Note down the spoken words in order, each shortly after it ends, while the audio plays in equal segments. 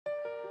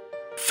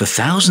For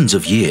thousands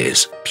of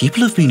years,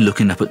 people have been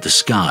looking up at the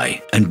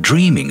sky and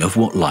dreaming of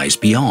what lies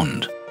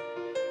beyond.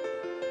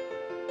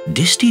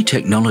 DiSTI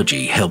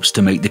technology helps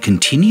to make the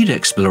continued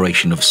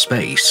exploration of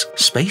space,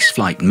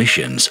 spaceflight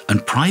missions,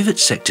 and private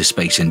sector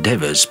space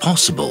endeavours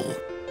possible.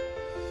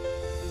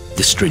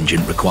 The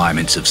stringent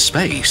requirements of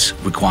space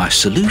require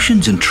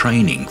solutions and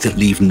training that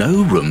leave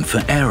no room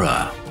for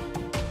error.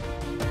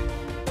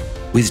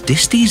 With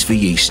DiSTI's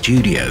VE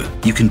Studio,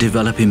 you can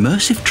develop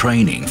immersive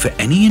training for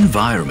any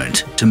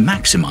environment to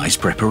maximize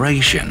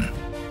preparation.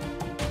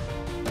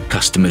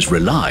 Customers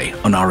rely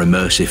on our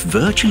immersive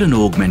virtual and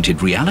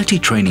augmented reality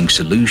training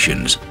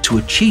solutions to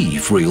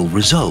achieve real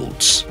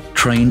results.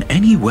 Train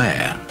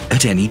anywhere,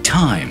 at any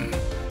time.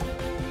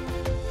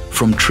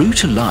 From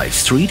true-to-life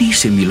 3D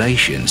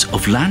simulations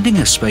of landing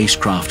a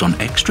spacecraft on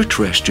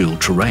extraterrestrial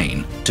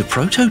terrain to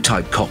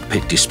prototype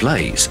cockpit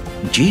displays,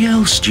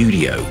 GL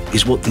Studio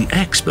is what the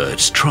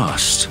experts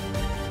trust.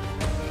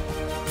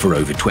 For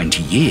over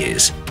 20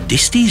 years,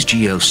 DiSTI's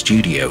GL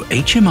Studio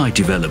HMI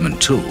development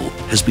tool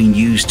has been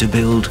used to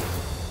build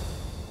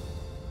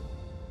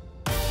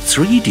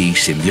 3D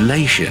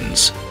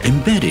simulations,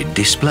 embedded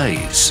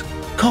displays,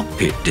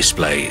 cockpit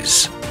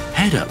displays,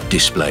 head-up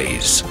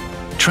displays,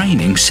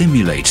 training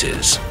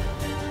simulators.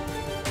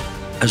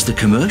 As the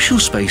commercial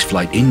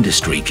spaceflight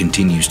industry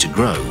continues to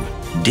grow,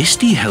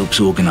 DiSTI helps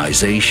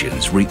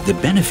organizations reap the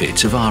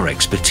benefits of our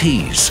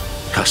expertise.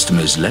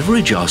 Customers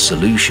leverage our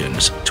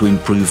solutions to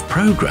improve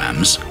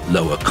programs,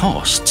 lower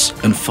costs,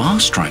 and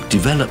fast-track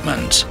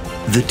development.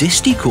 The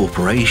DiSTI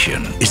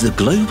Corporation is the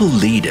global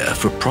leader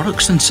for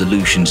products and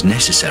solutions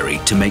necessary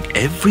to make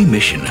every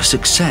mission a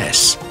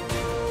success.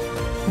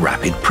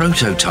 Rapid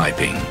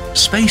prototyping,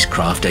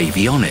 spacecraft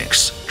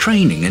avionics,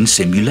 training and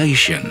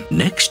simulation,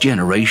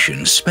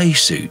 next-generation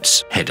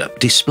spacesuits, head-up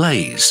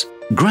displays,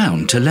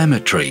 ground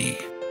telemetry.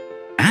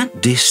 At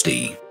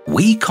DiSTI,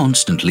 we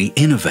constantly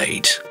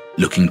innovate,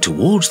 looking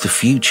towards the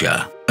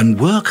future and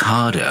work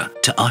harder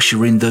to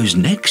usher in those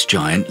next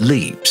giant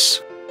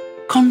leaps.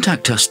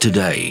 Contact us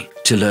today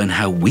to learn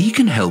how we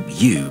can help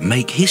you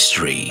make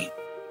history.